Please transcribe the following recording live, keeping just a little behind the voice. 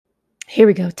Here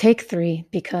we go. Take 3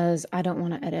 because I don't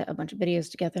want to edit a bunch of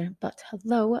videos together. But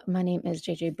hello, my name is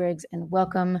JJ Briggs and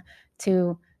welcome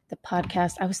to the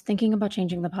podcast. I was thinking about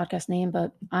changing the podcast name,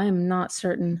 but I am not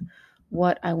certain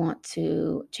what I want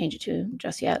to change it to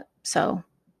just yet. So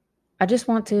I just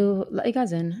want to let you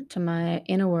guys in to my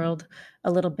inner world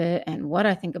a little bit and what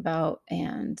I think about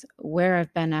and where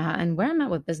I've been at and where I'm at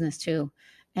with business too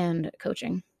and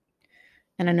coaching.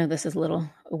 And I know this is a little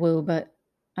woo, but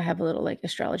I have a little like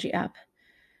astrology app.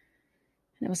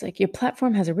 And it was like, your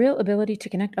platform has a real ability to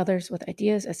connect others with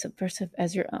ideas as subversive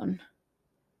as your own.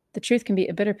 The truth can be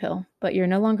a bitter pill, but you're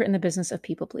no longer in the business of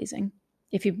people pleasing.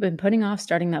 If you've been putting off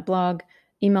starting that blog,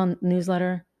 email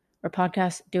newsletter, or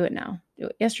podcast, do it now. Do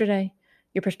it yesterday.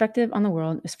 Your perspective on the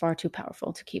world is far too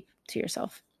powerful to keep to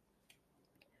yourself.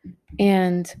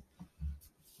 And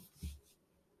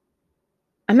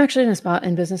I'm actually in a spot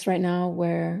in business right now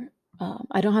where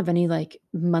I don't have any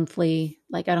monthly,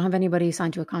 I don't have anybody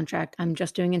signed to a contract. I'm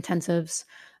just doing intensives.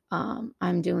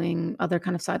 I'm doing other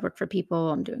kind of side work for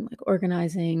people. I'm doing like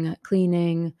organizing,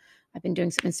 cleaning. I've been doing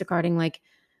some Instacarting.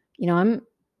 I'm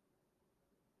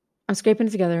scraping it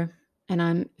together and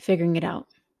I'm figuring it out.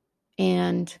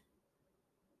 And,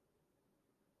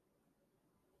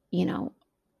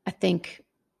 I think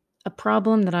a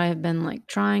problem that I have been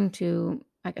trying to,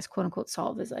 I guess, quote unquote,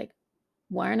 solve is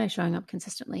why aren't I showing up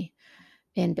consistently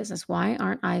in business? Why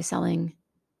aren't I selling,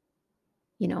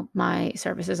 my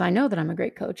services? I know that I'm a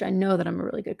great coach. I know that I'm a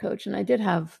really good coach. And I did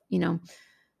have,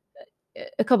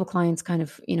 a couple clients kind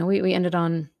of, we ended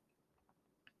on,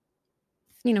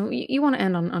 you want to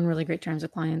end on really great terms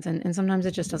with clients. And sometimes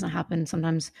it just doesn't happen.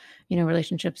 Sometimes,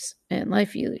 relationships in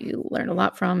life, you learn a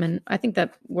lot from. And I think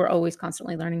that we're always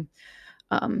constantly learning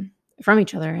from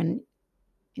each other. And,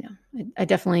 I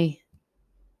definitely,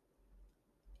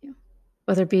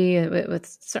 whether it be with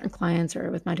certain clients or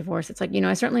with my divorce, it's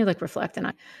I certainly reflect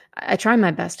and I try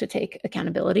my best to take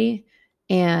accountability.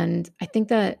 And I think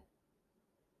that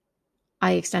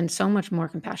I extend so much more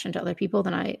compassion to other people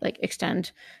than I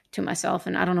extend to myself.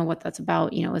 And I don't know what that's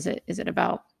about. Is it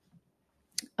about,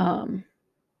 not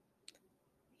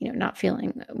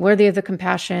feeling worthy of the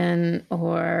compassion,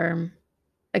 or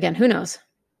again, who knows?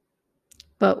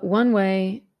 But one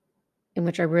way in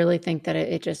which I really think that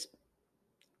it just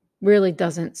really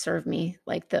doesn't serve me,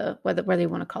 whether you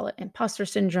want to call it imposter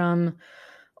syndrome,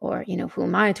 or, who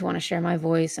am I to want to share my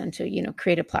voice and to,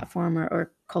 create a platform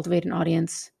or cultivate an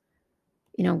audience,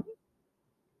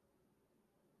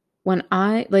 when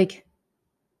I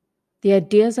the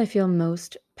ideas I feel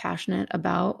most passionate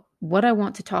about, what I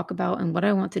want to talk about and what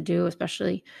I want to do,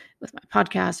 especially with my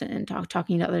podcast and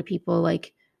talking to other people.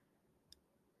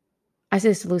 I say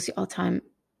this to Lucy all the time.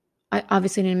 I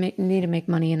obviously need to make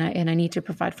money and I need to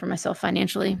provide for myself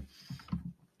financially.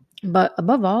 But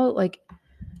above all, I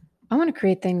want to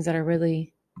create things that are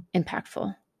really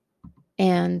impactful.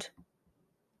 And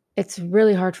it's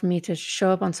really hard for me to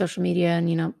show up on social media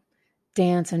and,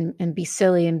 dance and be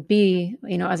silly and be,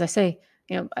 as I say,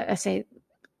 but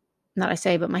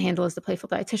my handle is the Playful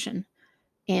Dietitian.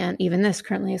 And even this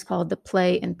currently is called the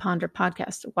Play and Ponder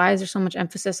Podcast. Why is there so much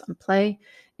emphasis on play?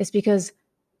 It's because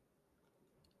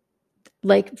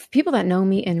people that know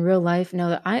me in real life know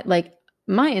that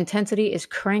my intensity is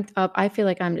cranked up. I feel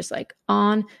like I'm just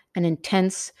on and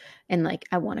intense and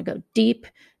I want to go deep.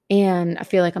 And I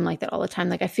feel like I'm like that all the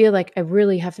time. I feel like I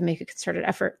really have to make a concerted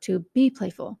effort to be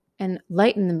playful and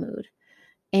lighten the mood.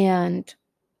 And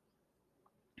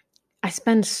I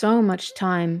spend so much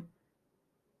time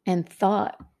and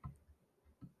thought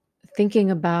thinking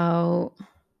about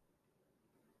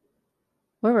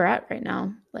where we're at right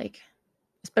now,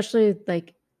 especially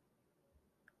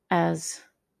as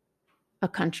a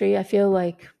country. I feel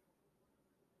like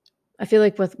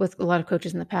with a lot of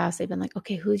coaches in the past, they've been like,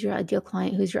 okay, who's your ideal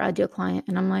client? Who's your ideal client?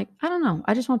 And I'm like, I don't know.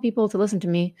 I just want people to listen to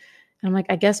me. And I'm like,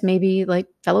 I guess maybe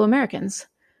fellow Americans.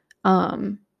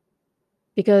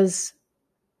 Because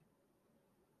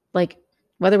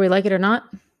whether we like it or not,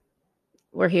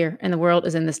 we're here and the world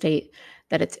is in the state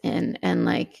that it's in. And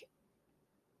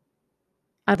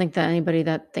I think that anybody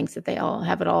that thinks that they all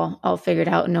have it all figured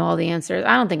out and know all the answers,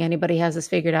 I don't think anybody has this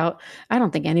figured out. I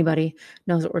don't think anybody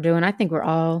knows what we're doing. I think we're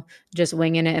all just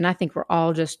winging it. And I think we're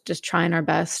all just trying our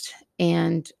best.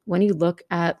 And when you look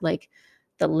at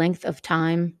the length of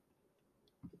time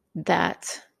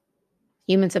that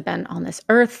humans have been on this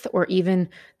earth, or even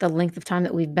the length of time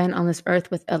that we've been on this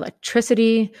earth with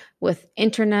electricity, with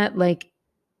internet,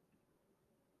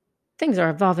 things are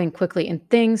evolving quickly and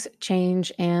things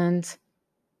change. And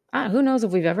who knows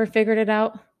if we've ever figured it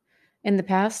out in the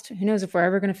past? Who knows if we're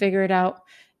ever going to figure it out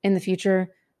in the future?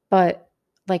 But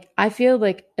like I feel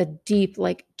like a deep,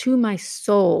 like to my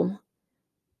soul,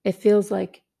 it feels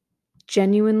like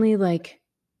genuinely, like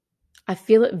I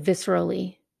feel it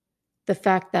viscerally, the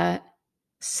fact that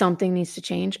something needs to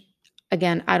change.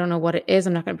 Again, I don't know what it is.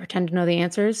 I'm not going to pretend to know the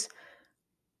answers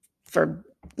for,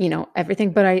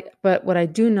 everything, but what I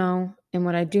do know, and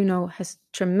what I do know has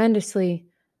tremendously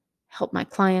helped my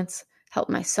clients, helped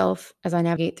myself as I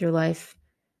navigate through life,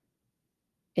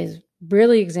 is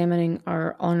really examining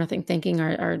our all or nothing thinking,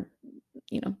 our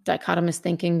dichotomous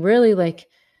thinking, really like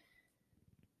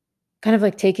kind of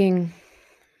like taking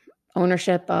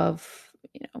ownership of,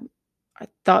 our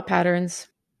thought patterns,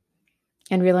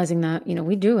 and realizing that,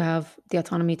 we do have the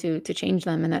autonomy to change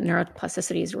them, and that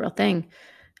neuroplasticity is a real thing.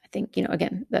 I think,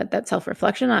 again, that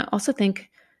self-reflection. I also think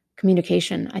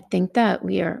communication. I think that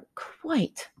we are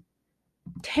quite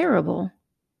terrible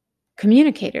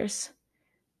communicators.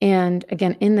 And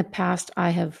again, in the past, I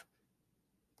have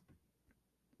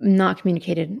not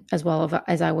communicated as well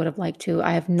as I would have liked to.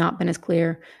 I have not been as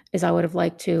clear as I would have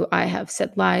liked to. I have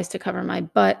said lies to cover my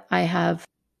butt. I have,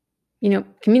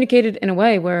 communicated in a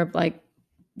way where like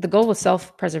the goal was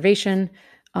self-preservation.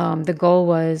 The goal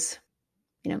was,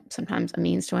 sometimes a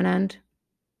means to an end.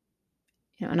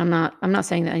 And I'm not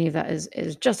saying that any of that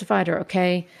is justified or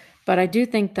okay, but I do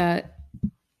think that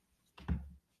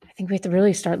I think we have to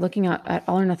really start looking at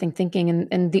all or nothing thinking.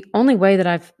 And the only way that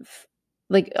I've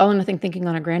like all or nothing thinking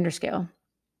on a grander scale.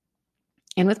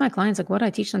 And with my clients, like what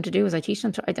I teach them to do is I teach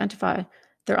them to identify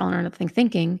their all or nothing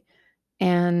thinking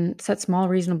and set small,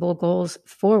 reasonable goals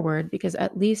forward, because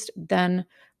at least then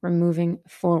we're moving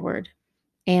forward.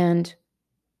 And,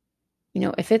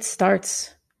 if it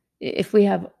starts, if we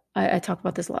have, I talk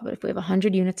about this a lot, but if we have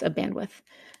 100 units of bandwidth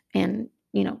and,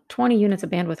 20 units of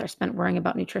bandwidth are spent worrying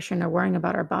about nutrition or worrying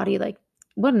about our body, like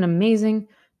what an amazing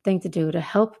thing to do to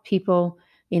help people,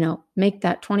 make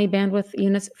that 20 bandwidth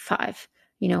units 5,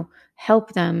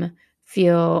 help them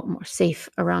feel more safe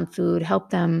around food, help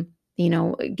them,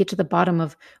 get to the bottom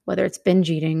of whether it's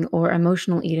binge eating or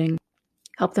emotional eating,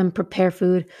 help them prepare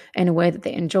food in a way that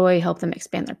they enjoy, help them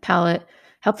expand their palate,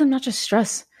 help them not just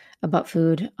stress about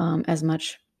food as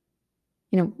much.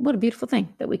 What a beautiful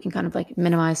thing that we can kind of like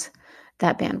minimize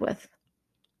that bandwidth.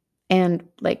 And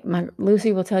like my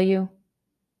Lucy will tell you,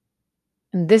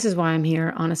 and this is why I'm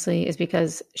here, honestly, is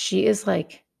because she is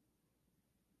like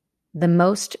the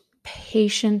most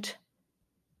patient,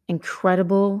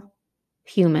 incredible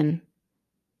human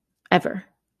ever.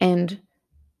 And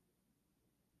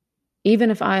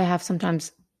even if I have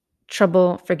sometimes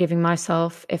trouble forgiving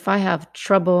myself, if I have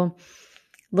trouble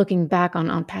looking back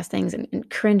on past things and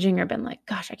cringing or been like,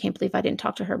 gosh, I can't believe I didn't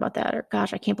talk to her about that. Or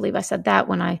gosh, I can't believe I said that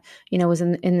when I, was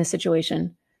in this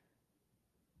situation.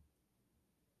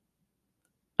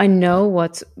 I know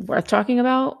what's worth talking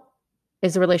about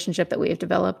is the relationship that we have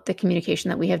developed, the communication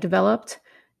that we have developed,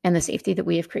 and the safety that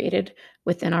we have created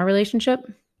within our relationship.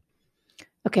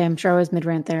 Okay, I'm sure I was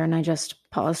mid-rant there and I just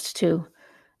paused to,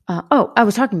 I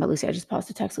was talking about Lucy. I just paused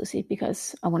to text Lucy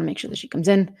because I want to make sure that she comes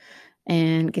in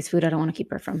and gets food. I don't want to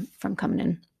keep her from coming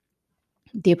in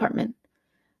the apartment.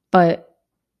 But,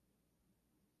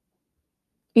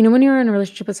 when you're in a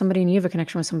relationship with somebody and you have a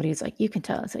connection with somebody, it's like, you can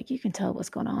tell. It's like, you can tell what's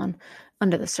going on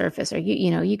under the surface, or,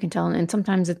 you can tell. And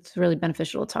sometimes it's really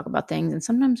beneficial to talk about things. And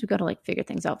sometimes we've got to like figure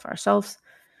things out for ourselves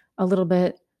a little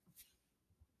bit.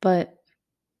 But,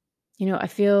 I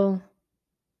feel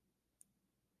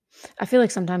like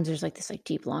sometimes there's like this like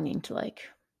deep longing to like,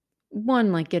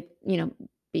 one, like get,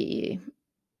 be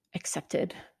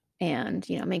accepted and,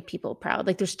 make people proud.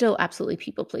 Like there's still absolutely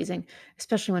people pleasing,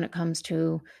 especially when it comes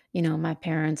to, my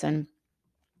parents and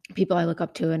people I look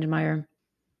up to and admire.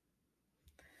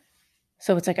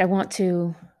 So it's like,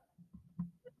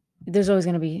 there's always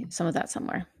going to be some of that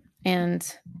somewhere.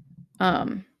 And I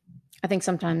think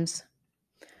sometimes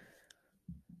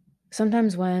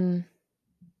when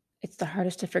it's the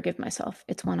hardest to forgive myself,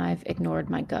 it's when I've ignored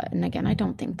my gut. And again, I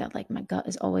don't think that like my gut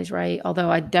is always right.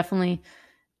 Although I'm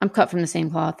cut from the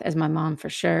same cloth as my mom for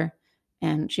sure.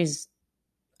 And she's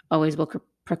always will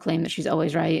proclaim that she's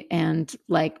always right. And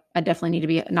like, I definitely need to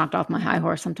be knocked off my high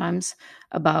horse sometimes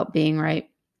about being right.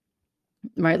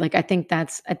 Right. Like, I think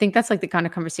that's like the kind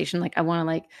of conversation, like I want to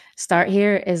like start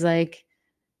here is like,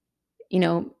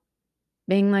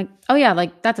 being like, oh yeah,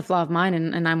 like that's a flaw of mine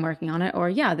and I'm working on it. Or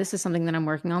yeah, this is something that I'm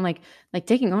working on. Like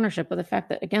taking ownership of the fact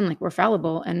that again, like we're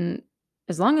fallible. And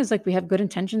as long as like we have good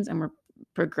intentions and we're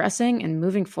progressing and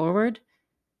moving forward,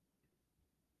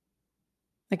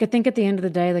 like I think at the end of the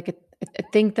day, like I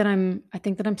think that I'm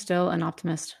still an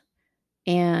optimist.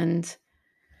 And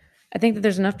I think that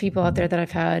there's enough people out there that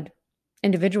I've had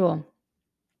individual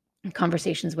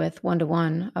conversations with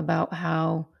one-to-one about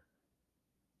how,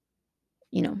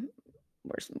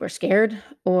 we're scared,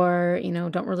 or,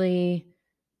 don't really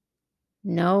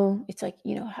know. It's like,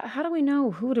 how do we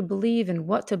know who to believe and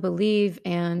what to believe?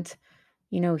 And,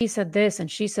 he said this and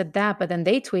she said that, but then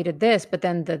they tweeted this, but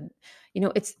then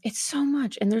it's so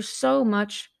much, and there's so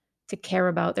much to care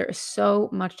about. There is so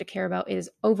much to care about. It is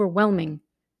overwhelming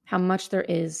how much there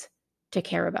is to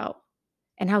care about,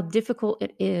 and how difficult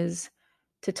it is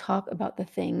to talk about the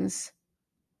things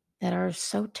that are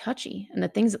so touchy, and the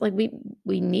things that, like,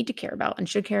 we need to care about and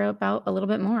should care about a little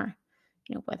bit more,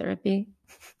 whether it be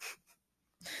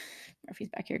Murphy's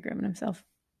back here grooming himself.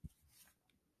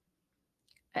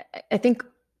 I think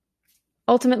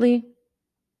ultimately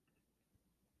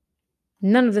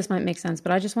none of this might make sense,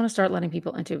 but I just want to start letting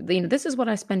people into, this is what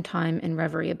I spend time in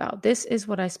reverie about. This is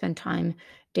what I spend time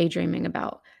daydreaming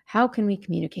about. How can we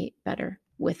communicate better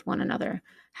with one another?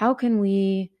 How can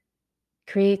we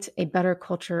create a better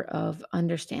culture of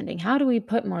understanding? How do we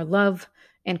put more love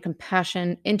and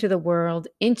compassion into the world,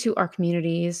 into our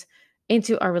communities,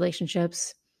 into our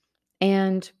relationships?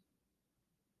 And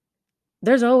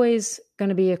there's always going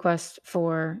to be a quest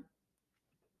for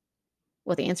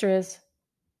what the answer is,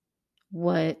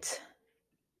 what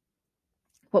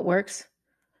works,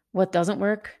 what doesn't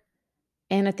work.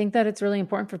 And I think that it's really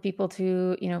important for people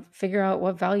to, figure out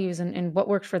what values and what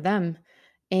works for them,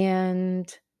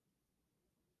 and,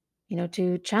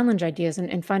 to challenge ideas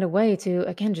and find a way to,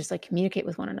 again, just like communicate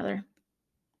with one another.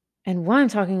 And why I'm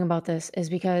talking about this is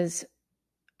because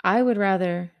I would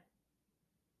rather,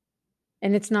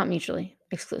 and it's not mutually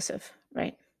exclusive,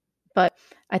 right? But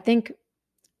I think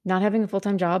not having a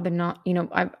full-time job and not,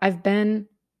 I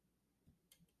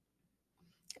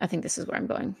think this is where I'm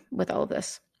going with all of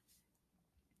this.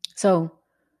 So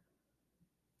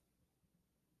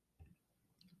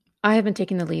I have been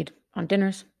taking the lead on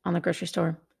dinners, on the grocery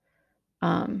store.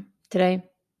 Today,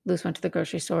 Luz went to the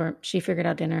grocery store. She figured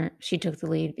out dinner. She took the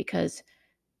lead because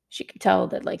she could tell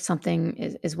that, like, something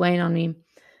is weighing on me.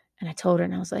 And I told her,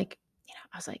 and I was like,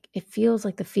 it feels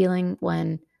like the feeling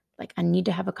when, like, I need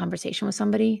to have a conversation with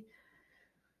somebody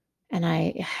and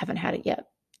I haven't had it yet.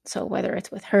 So whether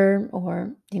it's with her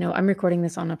or, I'm recording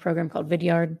this on a program called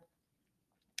Vidyard.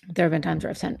 There have been times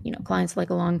where I've sent, clients like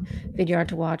a long Vidyard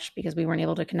to watch because we weren't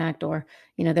able to connect, or,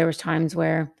 there was times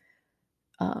where,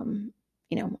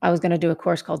 I was going to do a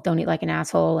course called Don't Eat Like an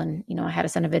Asshole. And, I had to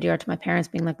send a video to my parents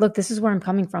being like, look, this is where I'm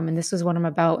coming from, and this is what I'm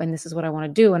about, and this is what I want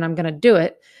to do, and I'm going to do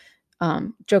it.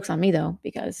 Joke's on me, though,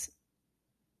 because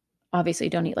obviously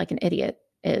Don't Eat Like an Idiot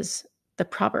is the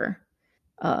proper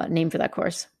name for that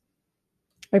course.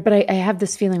 Right. But I have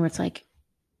this feeling where it's like,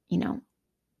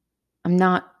 I'm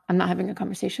not having a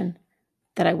conversation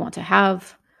that I want to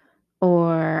have,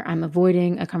 or I'm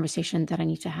avoiding a conversation that I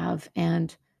need to have.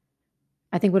 And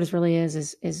I think what it really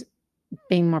is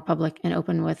being more public and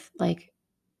open with, like,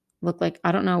 look, like,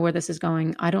 I don't know where this is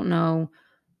going. I don't know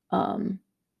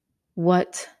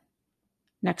what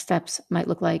next steps might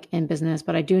look like in business,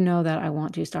 but I do know that I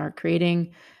want to start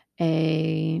creating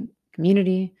a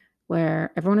community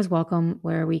where everyone is welcome,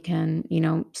 where we can,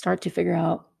 start to figure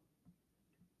out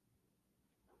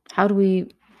how do we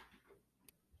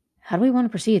want to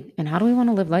proceed, and how do we want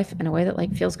to live life in a way that,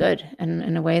 like, feels good, and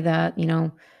in a way that,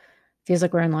 feels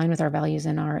like we're in line with our values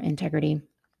and our integrity.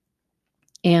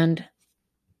 And,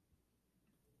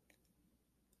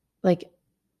 like,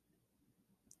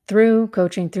 through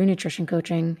coaching, through nutrition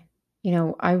coaching,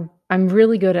 I'm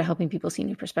really good at helping people see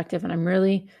new perspective, and I'm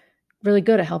really, really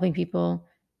good at helping people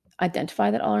identify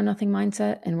that all or nothing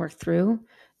mindset and work through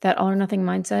that all or nothing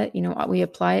mindset. We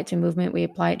apply it to movement, we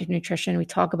apply it to nutrition, we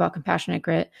talk about compassionate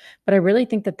grit, but I really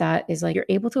think that is, like, you're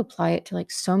able to apply it to, like,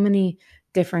 so many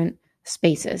different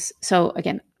spaces. So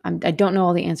again, I don't know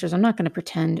all the answers. I'm not going to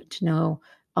pretend to know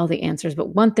all the answers,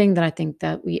 but one thing that I think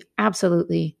that we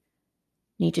absolutely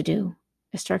need to do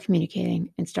is start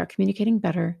communicating, and start communicating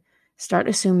better, start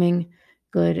assuming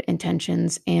good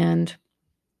intentions. And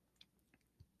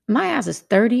my ass is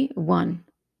 31.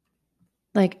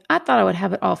 Like, I thought I would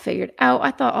have it all figured out.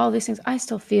 I thought all these things. I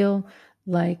still feel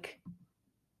like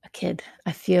a kid.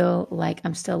 I feel like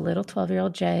I'm still little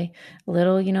 12-year-old Jay,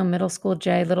 little, middle school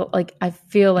Jay, little, like, I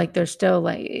feel like there's still,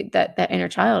 like, that inner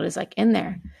child is, like, in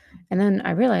there. And then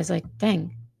I realized, like,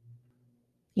 dang,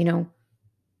 when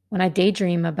I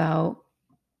daydream about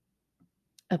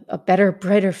a better,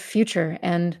 brighter future,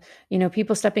 and,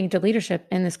 people stepping into leadership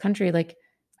in this country, like,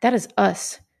 that is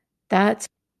us. That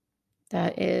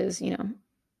is,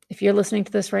 if you're listening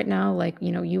to this right now, like,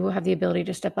 you will have the ability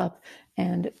to step up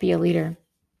and be a leader.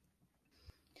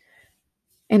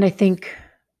 And I think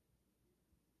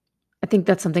I think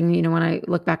that's something, when I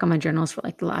look back on my journals for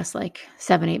like the last like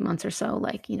 7-8 months or so,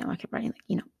 like, I kept writing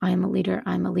like, I am a leader,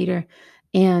 I'm a leader.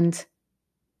 And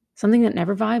something that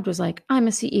never vibed was like, I'm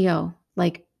a CEO.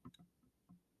 Like,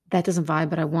 that doesn't vibe,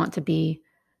 but I want to be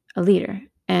a leader.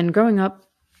 And growing up,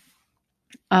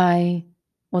 I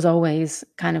was always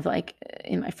kind of like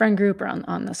in my friend group or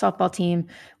on the softball team,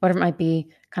 whatever it might be,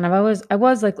 kind of I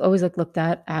was like always like looked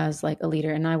at as like a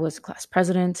leader. And I was class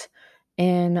president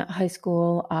in high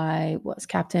school. I was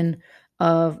captain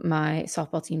of my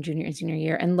softball team junior and senior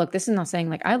year. And look, this is not saying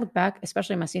like I look back,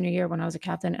 especially my senior year when I was a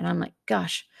captain, and I'm like,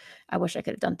 gosh, I wish I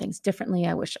could have done things differently.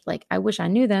 I wish I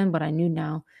knew then, but I knew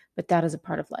now. But that is a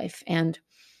part of life. And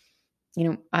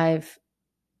I've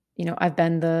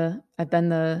been the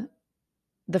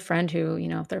friend who,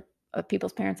 if they're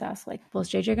people's parents ask like, well, is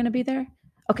JJ going to be there?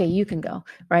 Okay, you can go,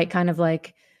 right? Kind of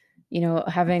like,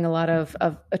 having a lot of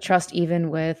a trust even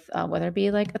with whether it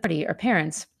be like authority or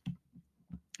parents.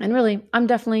 And really, I'm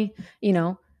definitely,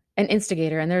 an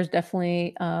instigator, and there's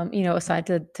definitely, a side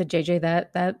to JJ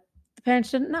that the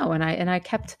parents didn't know, and I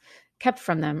kept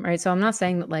from them, right? So I'm not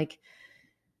saying that like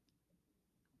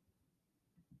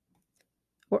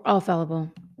we're all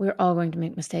fallible. We're all going to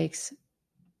make mistakes.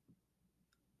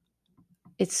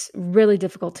 It's really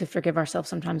difficult to forgive ourselves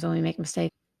sometimes when we make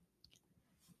mistakes.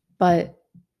 But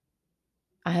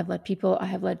I have led people, I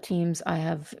have led teams, I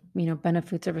have, been a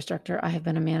food service director, I have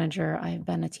been a manager, I have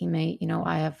been a teammate,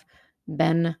 I have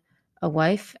been a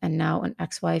wife and now an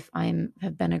ex-wife.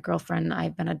 Have been a girlfriend,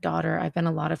 I've been a daughter, I've been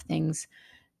a lot of things.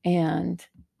 And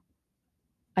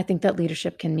I think that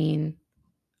leadership can mean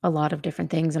a lot of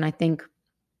different things. And I think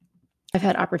I've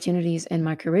had opportunities in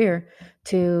my career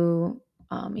to,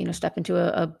 step into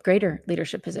a greater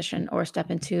leadership position or step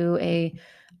into a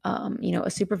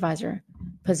supervisor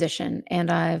position, and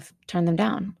I've turned them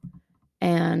down.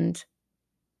 And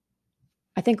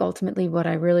I think ultimately what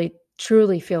I really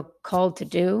truly feel called to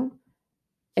do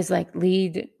is like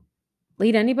lead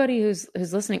anybody who's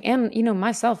listening, and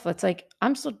myself. It's like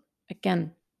I'm still,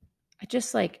 again, I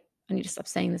need to stop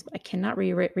saying this, but I cannot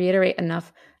reiterate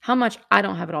enough how much I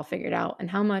don't have it all figured out and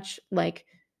how much like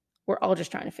we're all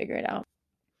just trying to figure it out.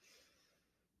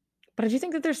 But I do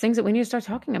think that there's things that we need to start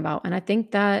talking about. And I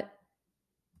think that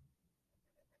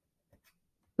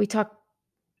we talk,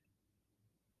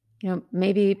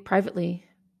 maybe privately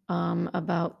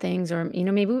about things, or,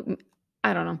 maybe,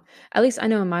 I don't know. At least I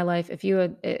know in my life, if you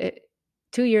had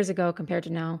 2 years ago compared to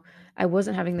now, I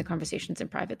wasn't having the conversations in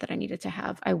private that I needed to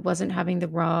have. I wasn't having the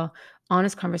raw,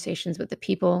 honest conversations with the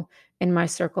people in my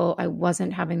circle. I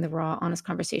wasn't having the raw, honest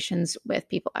conversations with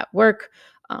people at work,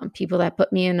 people that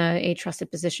put me in a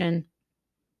trusted position,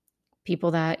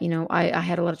 people that, I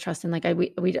had a lot of trust in. Like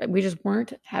we just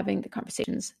weren't having the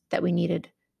conversations that we needed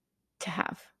to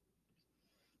have.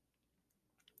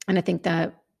 And I think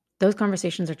that those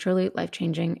conversations are truly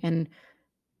life-changing, and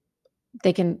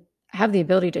they can have the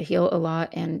ability to heal a lot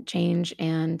and change.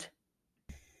 And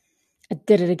I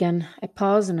did it again. I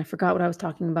paused and I forgot what I was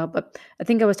talking about, but I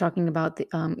think I was talking about the,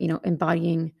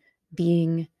 embodying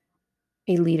being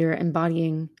a leader,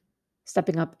 embodying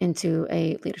stepping up into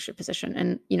a leadership position.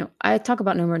 And, I talk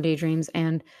about No More Daydreams,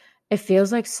 and it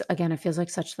feels like, again, it feels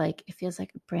like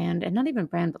a brand, and not even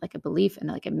brand, but like a belief and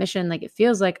like a mission. Like it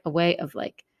feels like a way of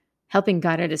like helping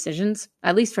guide our decisions,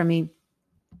 at least for me.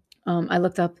 I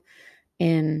looked up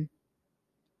in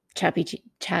Chat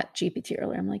GPT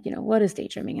earlier. I'm like, what is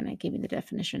daydreaming? And I gave me the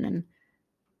definition. And,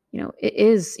 it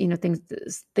is, things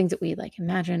that we like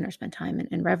imagine or spend time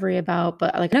in reverie about.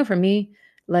 But like, I know for me,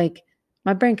 like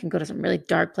my brain can go to some really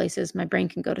dark places. My brain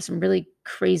can go to some really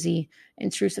crazy,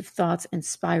 intrusive thoughts and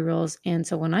spirals. And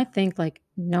so when I think like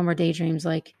No More Daydreams,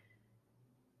 like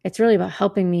it's really about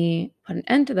helping me put an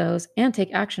end to those and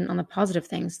take action on the positive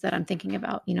things that I'm thinking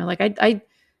about. Like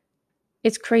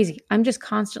it's crazy. I'm just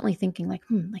constantly thinking like,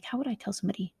 like how would I tell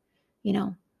somebody,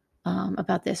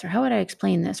 about this, or how would I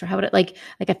explain this, or how would it like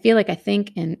I feel like I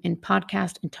think in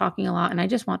podcast and talking a lot, and I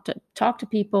just want to talk to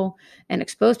people and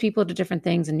expose people to different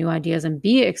things and new ideas, and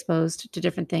be exposed to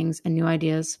different things and new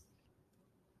ideas,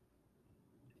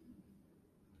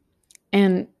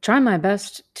 and try my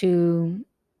best to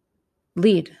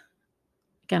lead.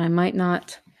 Again, I might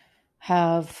not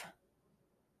have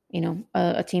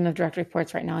a team of direct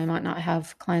reports right now. I might not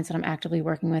have clients that I'm actively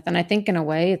working with. And I think in a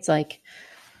way it's like,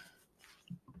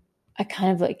 I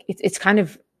kind of like, it's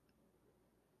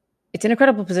an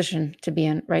incredible position to be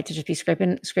in, right? To just be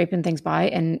scraping things by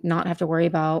and not have to worry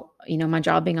about, my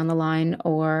job being on the line,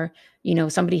 or,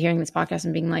 somebody hearing this podcast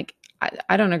and being like,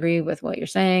 I don't agree with what you're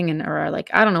saying. Or like,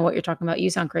 I don't know what you're talking about. You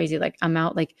sound crazy. Like I'm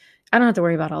out. Like, I don't have to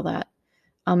worry about all that.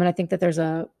 And I think that there's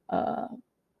a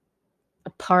a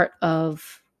part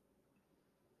of,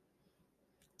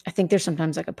 I think there's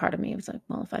sometimes like a part of me was like,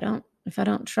 well, if I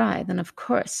don't try, then of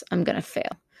course I'm going to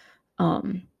fail.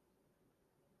 And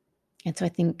so I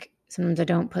think sometimes I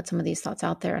don't put some of these thoughts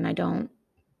out there, and I don't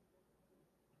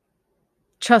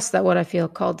trust that what I feel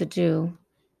called to do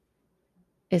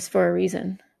is for a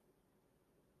reason.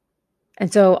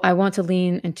 And so I want to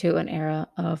lean into an era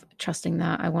of trusting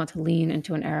that. I want to lean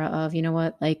into an era of, you know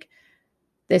what, like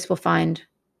this will find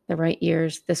the right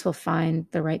ears. This will find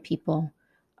the right people.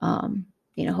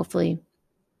 Hopefully,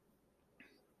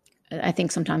 I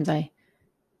think sometimes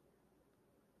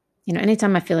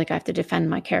anytime I feel like I have to defend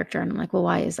my character, and I'm like, well,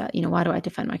 why is that? Why do I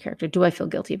defend my character? Do I feel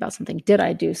guilty about something? Did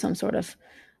I do some sort of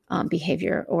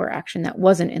behavior or action that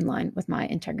wasn't in line with my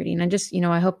integrity? And I just,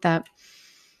 I hope that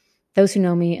those who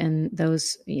know me and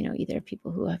those, either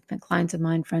people who have been clients of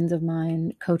mine, friends of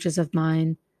mine, coaches of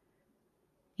mine,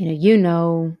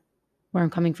 where I'm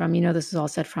coming from. This is all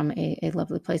said from a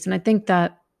lovely place. And I think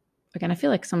that, again, I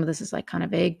feel like some of this is like kind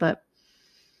of vague, but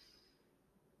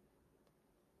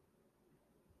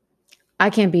I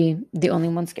can't be the only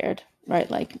one scared,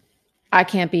 right? Like I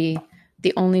can't be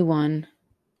the only one,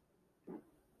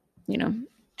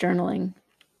 journaling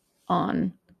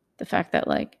on the fact that,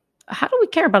 like, how do we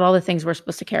care about all the things we're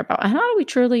supposed to care about? And how do we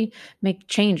truly make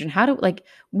change? And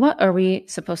what are we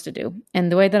supposed to do?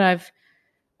 And the way that I've,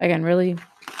 again, really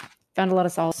found a lot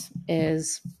of solace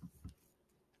is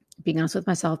being honest with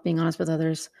myself, being honest with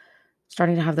others,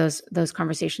 starting to have those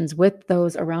conversations with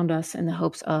those around us in the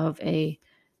hopes of a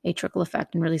trickle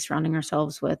effect, and really surrounding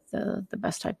ourselves with the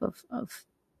best type of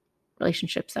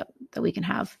relationships that we can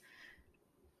have.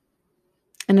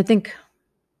 And I think,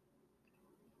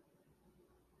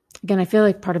 again, I feel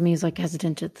like part of me is like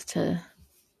hesitant to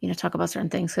talk about certain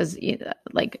things, because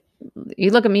like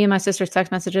you look at me and my sister's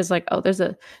text messages, like, oh, there's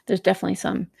definitely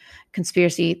some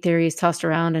conspiracy theories tossed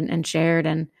around and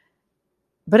shared,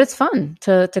 but it's fun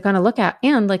to kind of look at,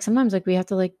 and like sometimes like we have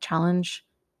to like challenge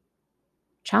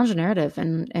the narrative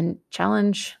and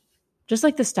challenge just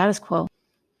like the status quo.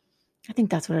 I think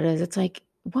that's what it is. It's like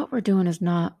what we're doing is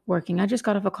not working. I just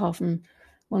got off a call from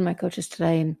one of my coaches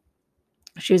today, and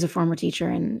she was a former teacher,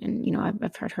 and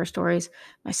I've heard her stories.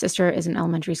 My sister is an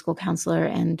elementary school counselor,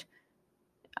 and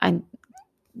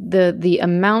the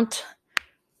amount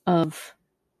of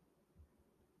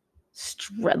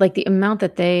like the amount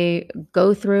that they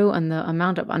go through and the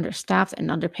amount of understaffed and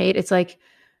underpaid, it's like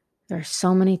there are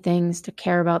so many things to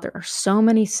care about. There are so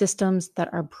many systems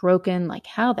that are broken. Like,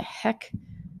 how the heck,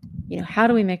 how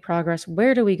do we make progress?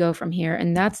 Where do we go from here?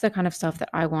 And that's the kind of stuff that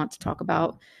I want to talk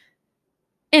about,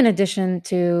 in addition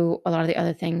to a lot of the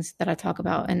other things that I talk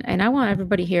about. And I want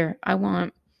everybody here. I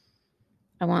want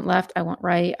left. I want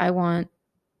right. I want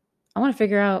to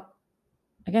figure out,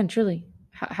 again, truly,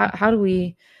 how do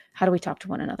we talk to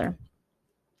one another?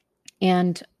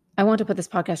 And I want to put this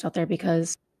podcast out there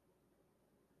because,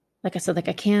 like I said, like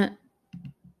I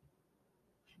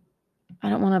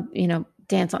don't want to,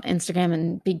 dance on Instagram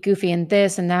and be goofy and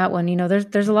this and that one.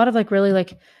 There's a lot of like really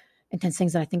like intense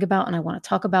things that I think about and I want to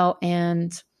talk about.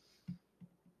 And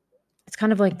it's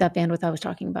kind of like that bandwidth I was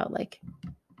talking about. Like,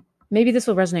 maybe this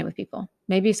will resonate with people.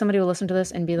 Maybe somebody will listen to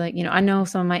this and be like, I know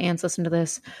some of my aunts listen to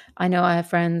this. I know I have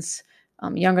friends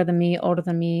younger than me, older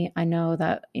than me. I know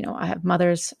that, I have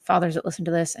mothers, fathers that listen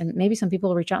to this, and maybe some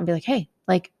people will reach out and be like, hey,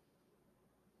 like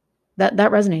that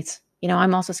resonates.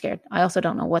 I'm also scared. I also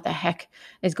don't know what the heck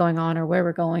is going on or where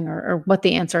we're going or what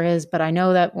the answer is, but I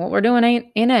know that what we're doing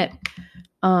ain't it.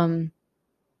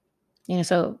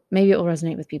 So maybe it will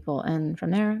resonate with people. And from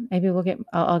there, maybe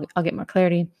I'll get more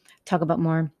clarity, talk about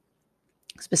more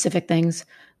specific things.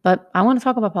 But I want to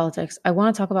talk about politics. I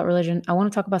want to talk about religion. I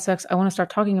want to talk about sex. I want to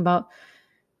start talking about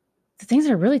the things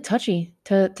that are really touchy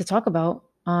to talk about.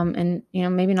 And,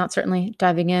 maybe not certainly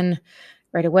diving in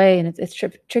right away. And it's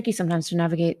tricky sometimes to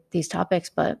navigate these topics,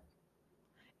 but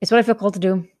it's what I feel called to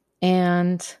do.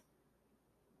 And,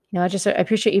 I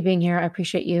appreciate you being here. I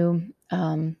appreciate you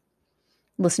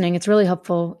listening. It's really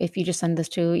helpful if you just send this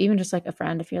to even just like a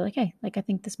friend. If you're like, hey, like, I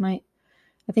think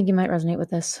you might resonate with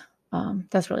this.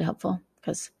 That's really helpful,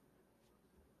 because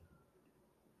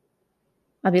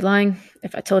I'd be lying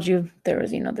if I told you there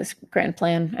was, this grand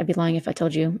plan. I'd be lying if I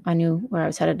told you I knew where I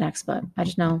was headed next, but I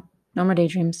just know no more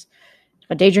daydreams. If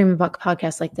I daydream about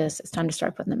podcasts like this, it's time to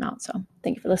start putting them out. So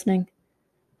thank you for listening.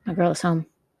 My girl is home.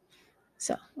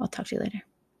 So I'll talk to you later.